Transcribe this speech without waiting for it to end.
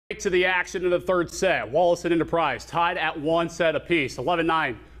To the action in the third set. Wallace and Enterprise tied at 1 set apiece.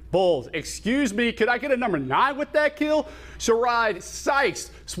 11-9 Bulls. Excuse me, could I get a number 9 with that kill? Sharide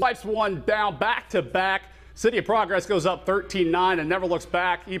Sykes swipes one down back to back. City of Progress goes up 13-9 and never looks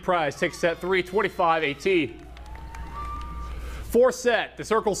back. E-Prize takes set 3, 25-18. Fourth set, the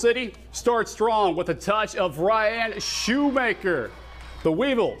Circle City starts strong with a touch of Ryan Shoemaker. The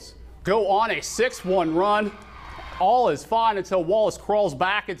Weevils go on a 6-1 run. All is fine until Wallace crawls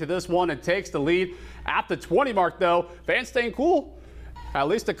back into this one and takes the lead. At the 20 mark, though, fans staying cool. At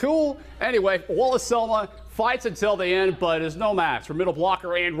least a cool. Anyway, Wallace Selma fights until the end, but is no match for middle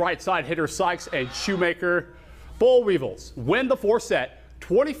blocker and right side hitter Sykes and Shoemaker. Bull Weevils win the fourth set,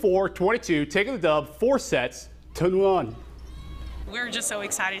 24-22, taking the dub 4 sets to 1. We're just so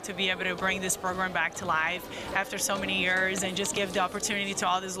excited to be able to bring this program back to life after so many years and just give the opportunity to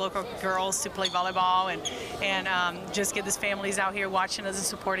all these local girls to play volleyball and just get these families out here watching us and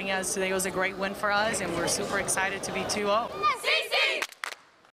supporting us. Today was a great win for us, and we're super excited to be 2-0.